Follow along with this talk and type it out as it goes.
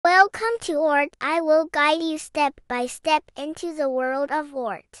Welcome to Oort. I will guide you step by step into the world of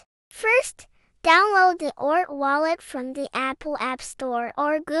Oort. First, download the Oort wallet from the Apple App Store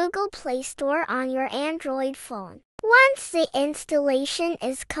or Google Play Store on your Android phone. Once the installation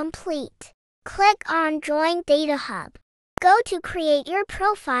is complete, click on Join DataHub. Go to Create your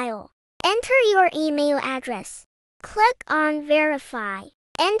profile. Enter your email address. Click on Verify.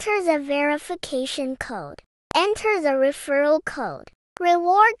 Enter the verification code. Enter the referral code.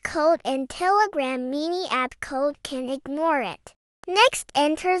 Reward code and Telegram mini app code can ignore it. Next,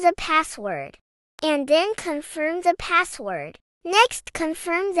 enter the password. And then confirm the password. Next,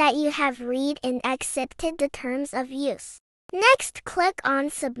 confirm that you have read and accepted the terms of use. Next, click on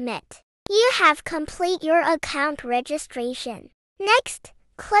Submit. You have complete your account registration. Next,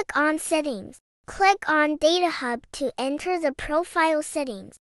 click on Settings. Click on DataHub to enter the profile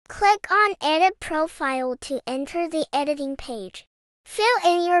settings. Click on Edit Profile to enter the editing page. Fill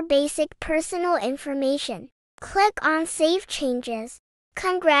in your basic personal information. Click on Save Changes.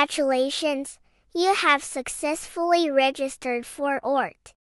 Congratulations! You have successfully registered for Oort.